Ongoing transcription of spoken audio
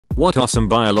What are some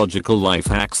biological life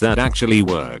hacks that actually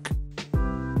work?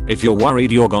 If you're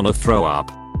worried you're gonna throw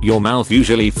up, your mouth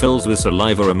usually fills with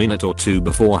saliva a minute or two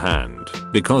beforehand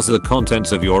because the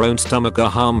contents of your own stomach are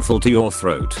harmful to your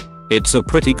throat. It's a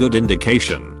pretty good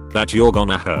indication that you're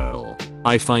gonna hurl.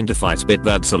 I find if I spit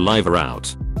that saliva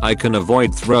out, I can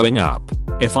avoid throwing up.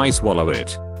 If I swallow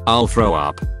it, I'll throw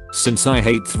up. Since I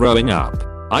hate throwing up,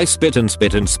 I spit and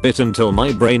spit and spit until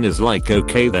my brain is like,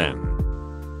 okay then.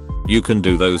 You can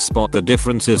do those spot the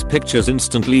differences pictures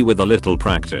instantly with a little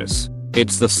practice.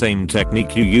 It's the same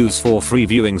technique you use for free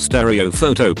viewing stereo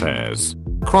photo pairs.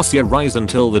 Cross your eyes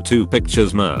until the two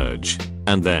pictures merge.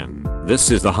 And then, this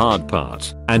is the hard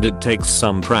part, and it takes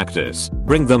some practice,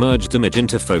 bring the merged image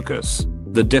into focus.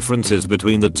 The differences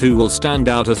between the two will stand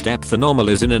out as depth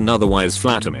anomalies in an otherwise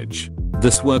flat image.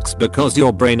 This works because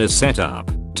your brain is set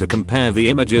up to compare the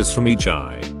images from each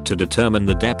eye to determine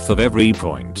the depth of every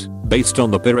point based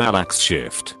on the parallax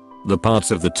shift. The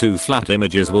parts of the two flat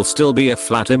images will still be a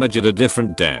flat image at a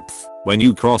different depth when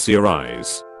you cross your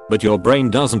eyes, but your brain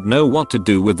doesn't know what to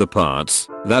do with the parts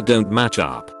that don't match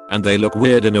up, and they look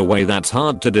weird in a way that's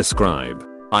hard to describe.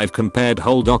 I've compared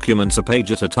whole documents a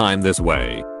page at a time this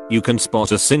way. You can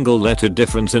spot a single letter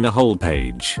difference in a whole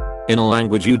page in a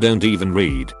language you don't even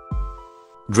read.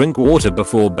 Drink water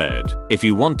before bed if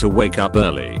you want to wake up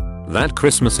early. That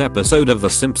Christmas episode of The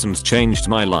Simpsons changed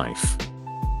my life.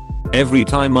 Every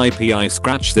time I pee I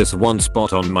scratch this one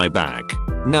spot on my back.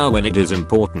 Now when it is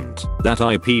important that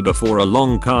I pee before a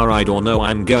long car ride or know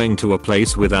I'm going to a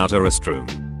place without a restroom,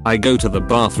 I go to the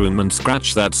bathroom and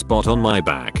scratch that spot on my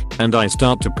back and I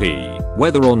start to pee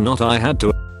whether or not I had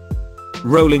to.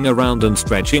 Rolling around and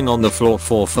stretching on the floor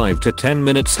for 5 to 10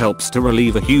 minutes helps to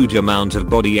relieve a huge amount of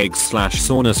body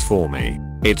aches/soreness for me.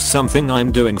 It's something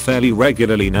I'm doing fairly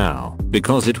regularly now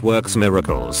because it works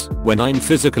miracles when I'm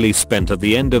physically spent at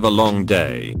the end of a long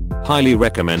day. Highly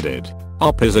recommended.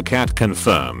 Op is a cat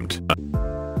confirmed.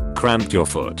 Cramp your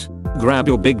foot. Grab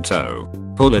your big toe,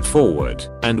 pull it forward,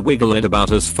 and wiggle it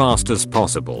about as fast as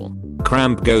possible.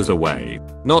 Cramp goes away.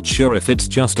 Not sure if it's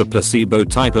just a placebo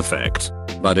type effect,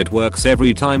 but it works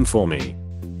every time for me.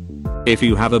 If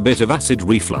you have a bit of acid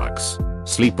reflux,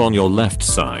 sleep on your left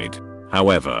side.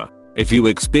 However, if you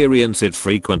experience it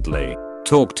frequently,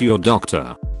 talk to your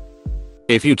doctor.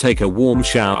 If you take a warm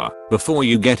shower before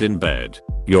you get in bed,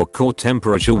 your core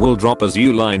temperature will drop as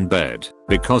you lie in bed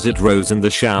because it rose in the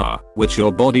shower, which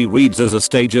your body reads as a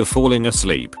stage of falling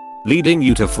asleep, leading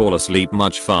you to fall asleep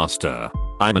much faster.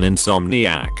 I'm an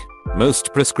insomniac.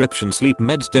 Most prescription sleep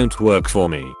meds don't work for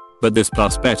me, but this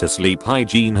plus better sleep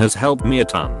hygiene has helped me a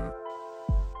ton.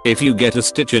 If you get a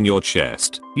stitch in your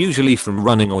chest, usually from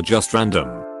running or just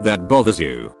random, that bothers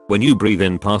you when you breathe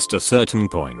in past a certain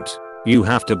point, you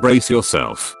have to brace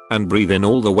yourself and breathe in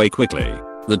all the way quickly.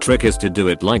 The trick is to do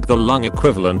it like the lung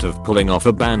equivalent of pulling off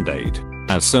a band-aid.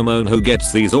 As someone who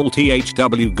gets these all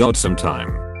THW got some time,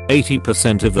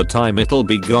 80% of the time it'll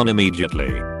be gone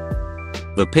immediately.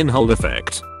 The pinhole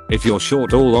effect. If you're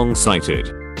short or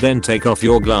long-sighted, then take off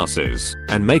your glasses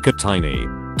and make a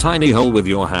tiny hole with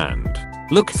your hand.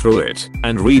 Look through it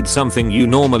and read something you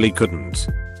normally couldn't.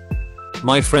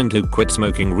 My friend who quit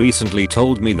smoking recently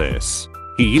told me this.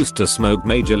 He used to smoke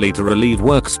majorly to relieve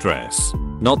work stress.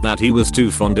 Not that he was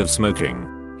too fond of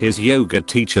smoking. His yoga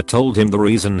teacher told him the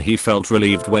reason he felt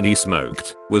relieved when he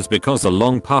smoked was because the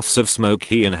long puffs of smoke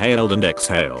he inhaled and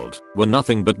exhaled were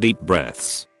nothing but deep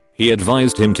breaths. He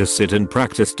advised him to sit and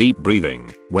practice deep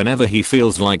breathing whenever he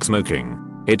feels like smoking.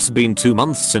 It's been 2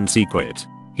 months since he quit.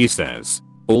 He says,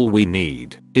 all we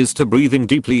need is to breathing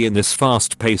deeply in this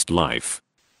fast-paced life.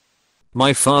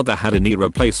 My father had a knee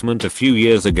replacement a few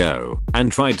years ago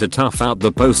and tried to tough out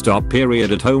the post-op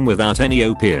period at home without any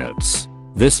opiates.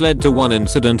 This led to one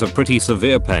incident of pretty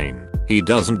severe pain. He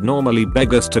doesn't normally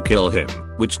beg us to kill him,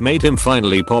 which made him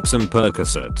finally pop some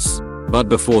Percocets. But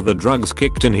before the drugs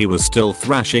kicked in he was still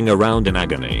thrashing around in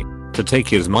agony. To take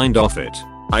his mind off it,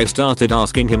 I started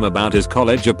asking him about his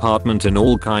college apartment in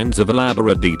all kinds of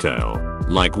elaborate detail.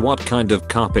 Like what kind of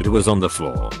carpet was on the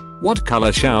floor, what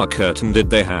color shower curtain did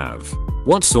they have,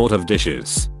 what sort of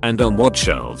dishes, and on what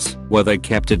shelves were they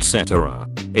kept, etc.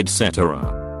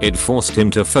 etc. It forced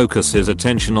him to focus his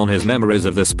attention on his memories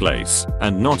of this place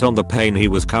and not on the pain he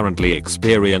was currently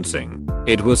experiencing.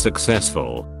 It was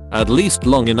successful, at least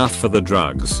long enough for the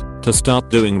drugs to start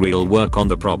doing real work on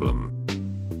the problem.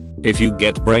 If you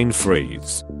get brain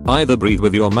freeze, either breathe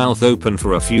with your mouth open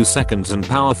for a few seconds and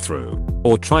power through,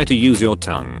 or try to use your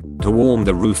tongue to warm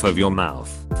the roof of your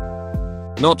mouth.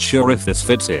 Not sure if this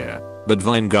fits here, but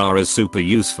Vinegar is super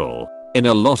useful in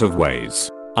a lot of ways.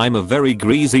 I'm a very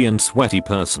greasy and sweaty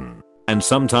person, and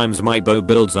sometimes my BO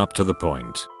builds up to the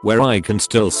point where I can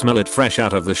still smell it fresh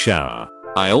out of the shower.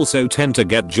 I also tend to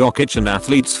get jock itch and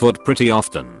athlete's foot pretty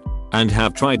often, and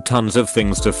have tried tons of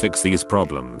things to fix these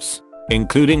problems,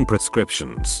 including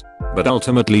prescriptions, but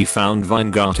ultimately found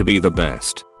Vinegar to be the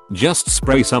best. Just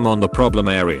spray some on the problem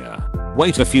area,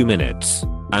 wait a few minutes,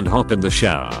 and hop in the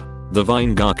shower. The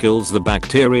Vinegar kills the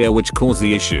bacteria which cause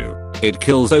the issue. It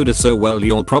kills odor so well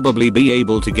you'll probably be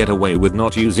able to get away with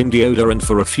not using deodorant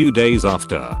for a few days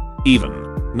after. Even.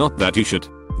 Not that you should,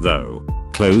 though.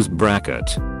 Close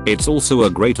bracket. It's also a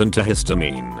great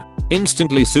antihistamine.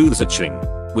 Instantly soothes itching,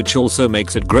 which also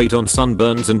makes it great on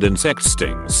sunburns and insect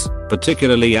stings,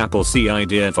 particularly apple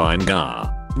cider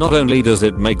vinegar. Not only does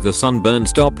it make the sunburn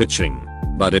stop itching,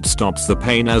 but it stops the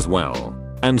pain as well,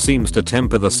 and seems to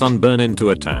temper the sunburn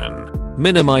into a tan.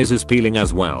 Minimizes peeling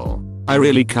as well. I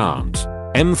really can't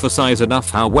emphasize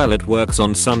enough how well it works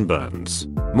on sunburns.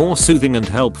 More soothing and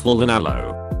helpful than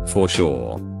aloe. For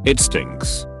sure. It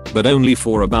stinks, but only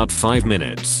for about 5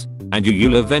 minutes, and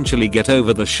you'll eventually get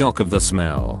over the shock of the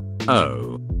smell.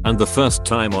 Oh, and the first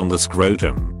time on the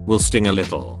scrotum will sting a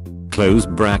little. Close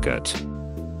bracket.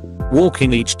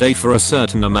 Walking each day for a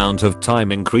certain amount of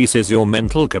time increases your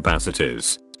mental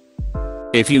capacities.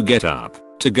 If you get up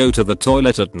to go to the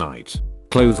toilet at night,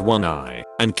 close one eye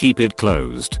and keep it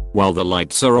closed while the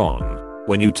lights are on.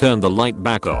 When you turn the light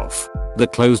back off, the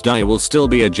closed eye will still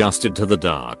be adjusted to the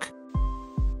dark.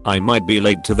 I might be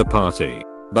late to the party,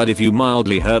 but if you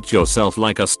mildly hurt yourself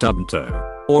like a stubbed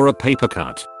toe or a paper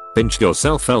cut, pinch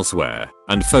yourself elsewhere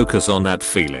and focus on that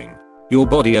feeling. Your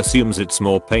body assumes it's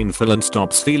more painful and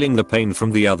stops feeling the pain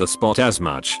from the other spot as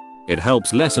much. It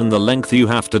helps lessen the length you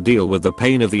have to deal with the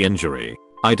pain of the injury.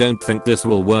 I don't think this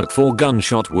will work for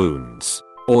gunshot wounds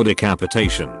or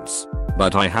decapitations,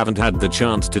 but I haven't had the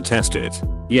chance to test it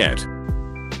yet.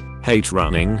 Hate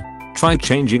running? Try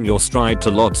changing your stride to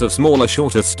lots of smaller,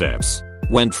 shorter steps.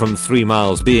 Went from 3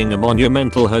 miles being a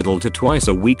monumental hurdle to twice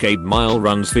a week 8-mile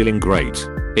runs feeling great.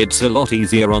 It's a lot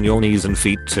easier on your knees and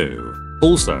feet too.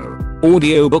 Also,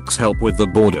 audiobooks help with the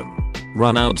boredom.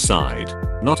 Run outside,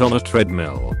 not on a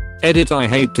treadmill. Edit. I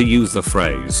hate to use the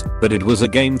phrase, but it was a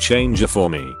game changer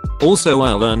for me. Also,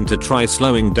 I learned to try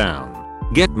slowing down,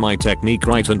 get my technique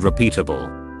right and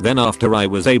repeatable. Then after I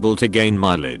was able to gain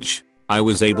mileage, I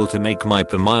was able to make my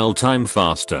per mile time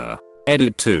faster.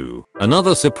 Edit 2.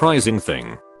 Another surprising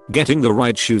thing. Getting the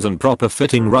right shoes and proper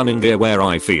fitting running gear where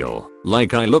I feel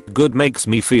like I look good makes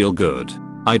me feel good.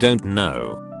 I don't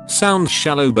know. Sounds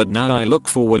shallow, but now I look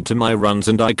forward to my runs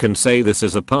and I can say this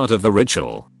is a part of the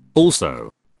ritual.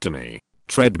 Also, to me,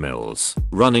 treadmills,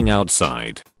 running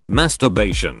outside,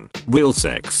 masturbation, real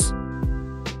sex.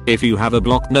 If you have a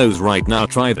blocked nose right now,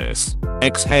 try this.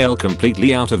 Exhale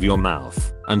completely out of your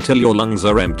mouth until your lungs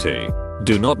are empty.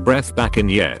 Do not breath back in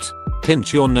yet.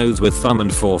 Pinch your nose with thumb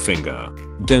and forefinger.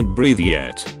 Don't breathe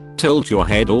yet. Tilt your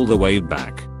head all the way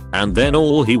back, and then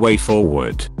all the way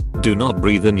forward. Do not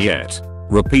breathe in yet.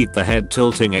 Repeat the head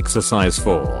tilting exercise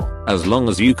for as long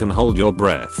as you can hold your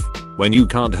breath. When you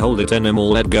can't hold it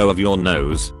anymore, let go of your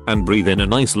nose and breathe in a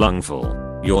nice lungful.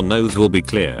 Your nose will be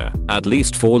clear, at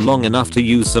least for long enough to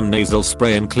use some nasal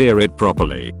spray and clear it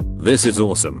properly. This is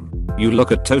awesome. You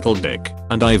look a total dick,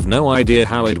 and I've no idea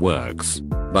how it works,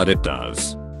 but it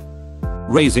does.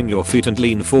 Raising your feet and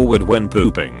lean forward when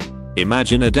pooping.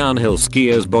 Imagine a downhill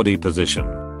skier's body position.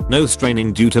 No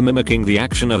straining due to mimicking the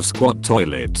action of squat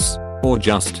toilets, or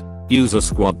just use a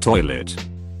squat toilet.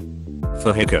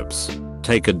 For hiccups,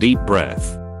 take a deep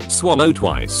breath, swallow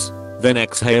twice, then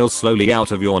exhale slowly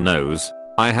out of your nose.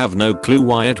 I have no clue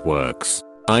why it works.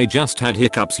 I just had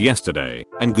hiccups yesterday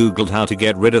and googled how to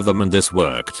get rid of them and this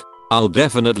worked. I'll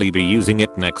definitely be using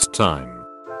it next time.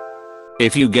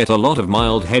 If you get a lot of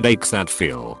mild headaches that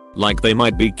feel like they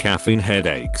might be caffeine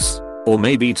headaches, or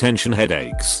maybe tension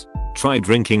headaches, try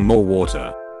drinking more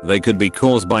water. They could be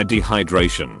caused by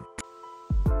dehydration.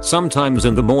 Sometimes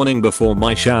in the morning before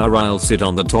my shower I'll sit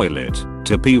on the toilet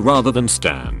to pee rather than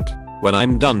stand. When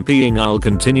I'm done peeing I'll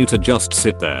continue to just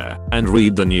sit there and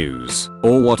read the news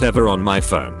or whatever on my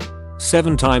phone.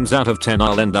 7 times out of 10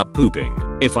 I'll end up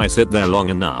pooping if I sit there long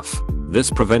enough. This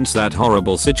prevents that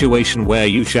horrible situation where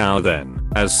you shower then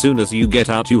as soon as you get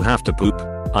out you have to poop.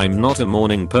 I'm not a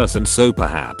morning person, so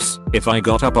perhaps if I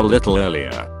got up a little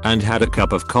earlier and had a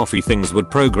cup of coffee things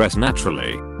would progress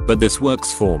naturally, but this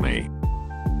works for me.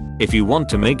 If you want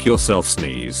to make yourself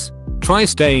sneeze, try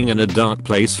staying in a dark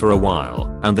place for a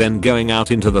while and then going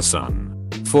out into the sun.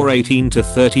 For 18 to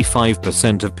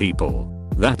 35% of people,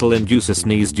 that'll induce a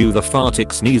sneeze due the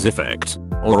fartic sneeze effect,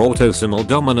 or autosomal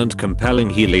dominant compelling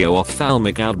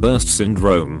helio-ophthalmic outburst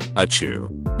syndrome,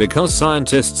 ACHOO. because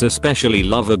scientists especially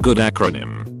love a good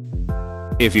acronym.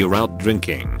 If you're out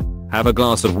drinking, have a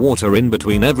glass of water in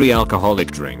between every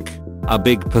alcoholic drink. A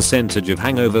big percentage of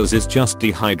hangovers is just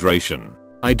dehydration.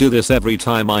 I do this every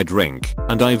time I drink,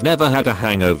 and I've never had a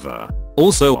hangover.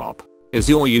 Also op. Is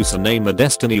your username a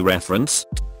Destiny reference?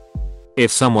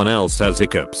 If someone else has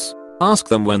hiccups, ask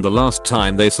them when the last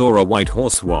time they saw a white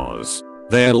horse was.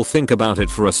 They'll think about it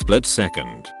for a split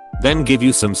second, then give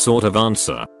you some sort of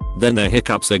answer. Then their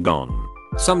hiccups are gone.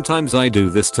 Sometimes I do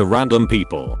this to random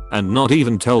people and not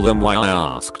even tell them why I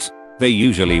asked. They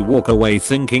usually walk away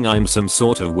thinking I'm some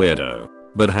sort of weirdo.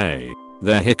 But hey,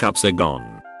 their hiccups are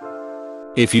gone.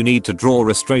 If you need to draw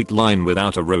a straight line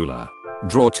without a ruler,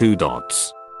 draw 2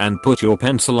 dots and put your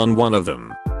pencil on one of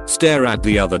them. Stare at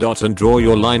the other dot and draw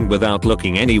your line without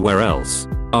looking anywhere else.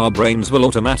 Our brains will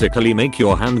automatically make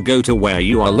your hand go to where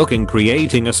you are looking,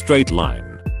 creating a straight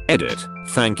line. Edit.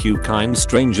 Thank you kind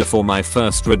stranger for my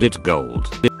first Reddit gold.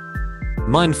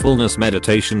 Mindfulness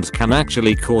meditations can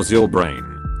actually cause your brain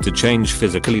to change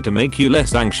physically to make you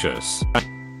less anxious.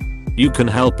 You can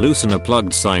help loosen a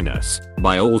plugged sinus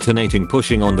by alternating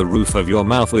pushing on the roof of your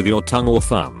mouth with your tongue or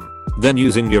thumb, then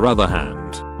using your other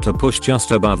hand to push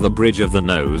just above the bridge of the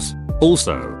nose.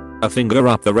 Also, a finger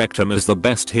up the rectum is the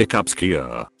best hiccups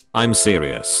cure. I'm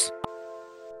serious.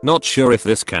 Not sure if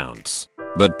this counts,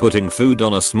 but putting food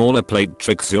on a smaller plate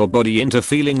tricks your body into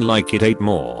feeling like it ate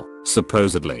more,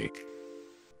 supposedly.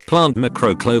 Plant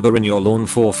macro clover in your lawn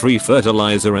for free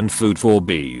fertilizer and food for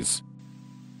bees.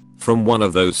 From one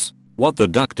of those, what the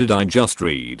duck did I just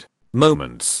read,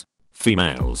 moments,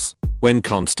 females, when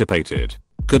constipated,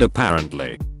 could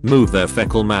apparently move their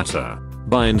fecal matter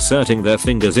by inserting their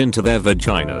fingers into their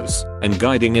vaginas and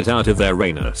guiding it out of their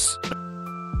anus.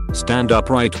 Stand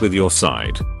upright with your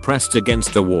side pressed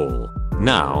against the wall.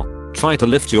 Now, try to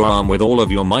lift your arm with all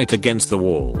of your might against the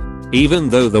wall. Even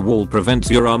though the wall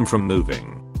prevents your arm from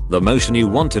moving, the motion you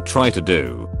want to try to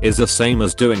do is the same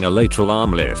as doing a lateral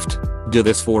arm lift. Do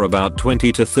this for about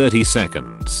 20 to 30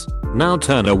 seconds. Now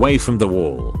turn away from the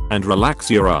wall and relax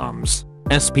your arms.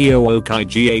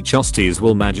 SPOOKGHOSTs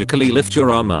will magically lift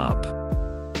your arm up.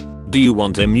 Do you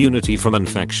want immunity from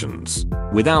infections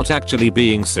without actually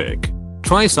being sick?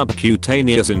 Try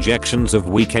subcutaneous injections of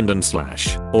weakened and /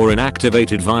 or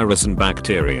inactivated virus and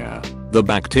bacteria. The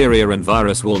bacteria and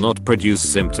virus will not produce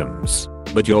symptoms,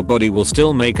 but your body will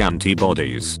still make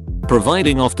antibodies,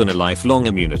 providing often a lifelong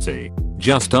immunity.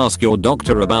 Just ask your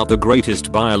doctor about the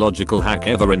greatest biological hack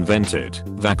ever invented,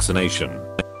 vaccination.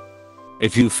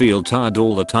 If you feel tired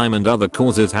all the time and other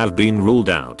causes have been ruled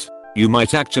out, you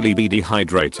might actually be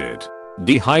dehydrated.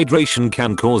 Dehydration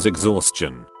can cause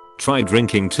exhaustion. Try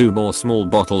drinking 2 more small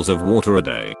bottles of water a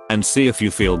day and see if you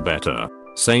feel better.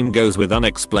 Same goes with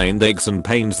unexplained aches and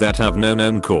pains that have no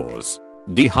known cause.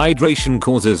 Dehydration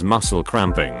causes muscle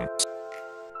cramping.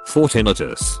 For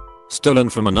tinnitus, stolen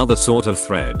from another sort of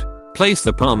thread, place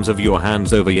the palms of your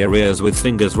hands over your ears with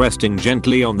fingers resting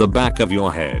gently on the back of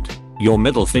your head. Your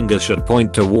middle fingers should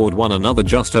point toward one another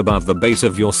just above the base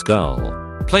of your skull.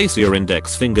 Place your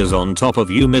index fingers on top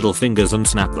of your middle fingers and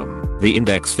snap them, the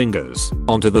index fingers,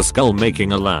 onto the skull,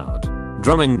 making a loud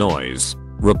drumming noise.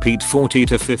 Repeat 40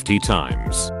 to 50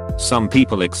 times. Some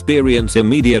people experience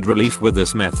immediate relief with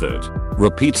this method.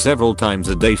 Repeat several times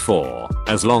a day for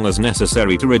as long as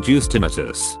necessary to reduce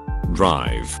tinnitus.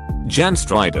 Drive. Jan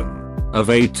Stridham. Of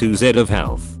A to Z of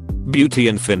Health, Beauty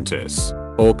and Fintis.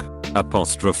 Org.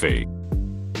 Apostrophe.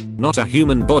 Not a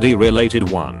human body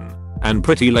related one. And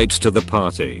pretty late to the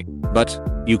party. But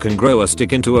you can grow a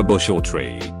stick into a bush or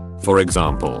tree. For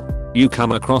example, you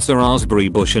come across a raspberry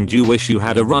bush and you wish you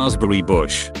had a raspberry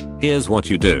bush. Here's what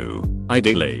you do.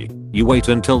 Ideally, you wait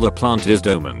until the plant is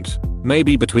dormant,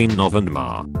 maybe between Nov and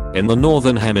Ma, in the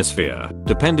northern hemisphere,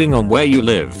 depending on where you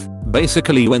live.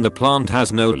 Basically when the plant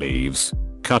has no leaves,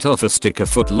 cut off a stick a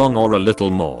foot long or a little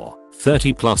more,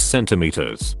 30 plus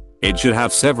centimeters. It should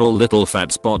have several little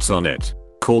fat spots on it,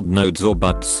 called nodes or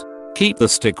buds. Keep the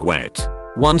stick wet.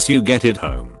 Once you get it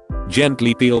home,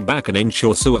 gently peel back an inch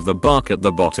or so of the bark at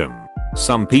the bottom.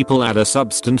 Some people add a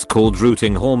substance called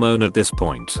rooting hormone at this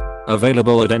point,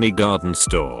 available at any garden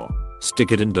store.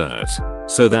 Stick it in dirt,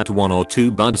 so that 1 or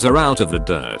 2 buds are out of the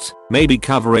dirt, maybe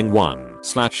covering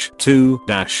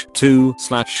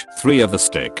 1/2-2/3 of the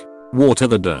stick. Water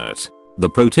the dirt. The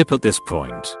pro tip at this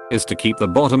point is to keep the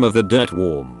bottom of the dirt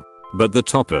warm, but the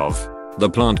top of the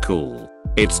plant cool.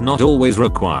 It's not always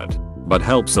required, but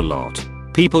helps a lot.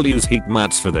 People use heat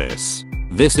mats for this.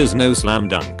 This is no slam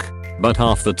dunk, but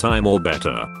half the time or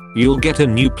better, you'll get a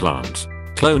new plant.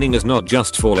 Cloning is not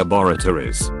just for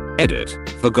laboratories. Edit.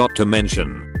 Forgot to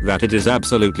mention, that it is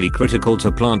absolutely critical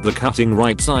to plant the cutting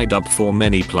right side up for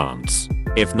many plants,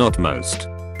 if not most.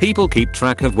 People keep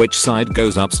track of which side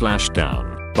goes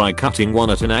up/down by cutting one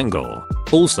at an angle.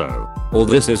 Also, all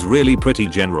this is really pretty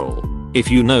general. If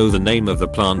you know the name of the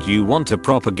plant you want to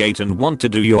propagate and want to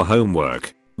do your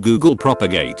homework, Google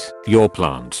propagate your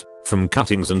plant from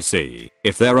cuttings and see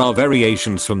if there are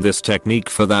variations from this technique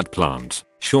for that plant,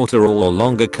 shorter or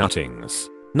longer cuttings,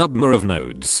 number of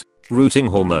nodes, rooting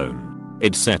hormone,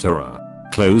 etc.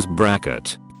 Close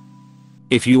bracket.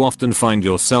 If you often find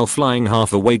yourself lying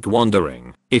half awake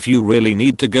wondering if you really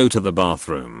need to go to the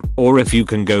bathroom or if you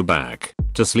can go back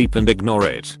to sleep and ignore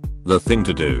it, the thing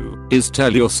to do is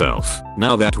tell yourself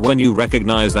now that when you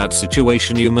recognize that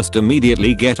situation you must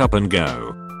immediately get up and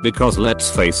go. Because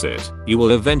let's face it, you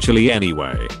will eventually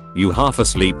anyway. Your half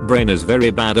asleep brain is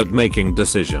very bad at making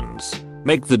decisions.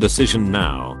 Make the decision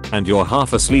now, and your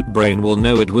half asleep brain will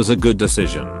know it was a good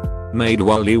decision, made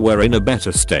while you were in a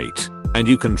better state, and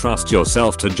you can trust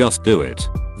yourself to just do it.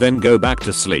 Then go back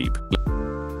to sleep.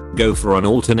 Go for an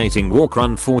alternating walk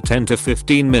run for 10 to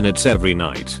 15 minutes every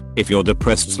night if you're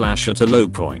depressed/at a low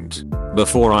point.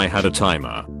 Before I had a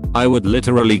timer, I would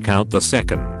literally count the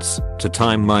seconds to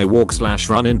time my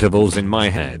walk/run intervals in my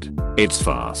head. It's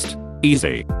fast,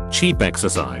 easy, cheap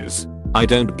exercise. I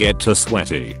don't get too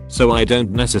sweaty, so I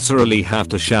don't necessarily have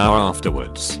to shower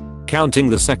afterwards. Counting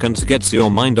the seconds gets your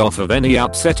mind off of any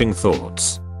upsetting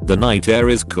thoughts. The night air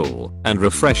is cool and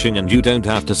refreshing and you don't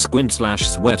have to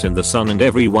squint/sweat in the sun and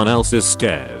everyone else's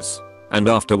stares. And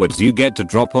afterwards you get to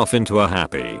drop off into a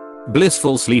happy,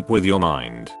 blissful sleep with your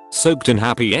mind soaked in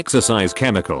happy exercise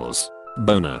chemicals.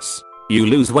 Bonus: you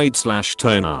lose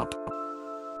weight/tone up.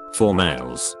 For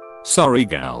males. Sorry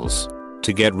gals.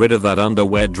 To get rid of that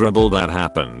underwear dribble that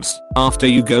happens after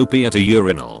you go pee at a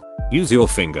urinal, use your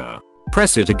finger.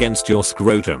 Press it against your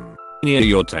scrotum, near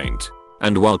your taint,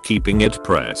 and while keeping it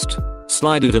pressed,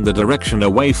 slide it in the direction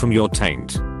away from your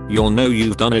taint. You'll know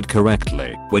you've done it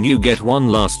correctly when you get one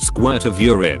last squirt of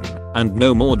urine and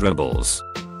no more dribbles.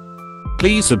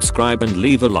 Please subscribe and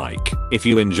leave a like if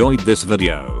you enjoyed this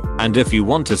video and if you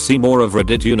want to see more of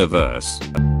Reddit Universe.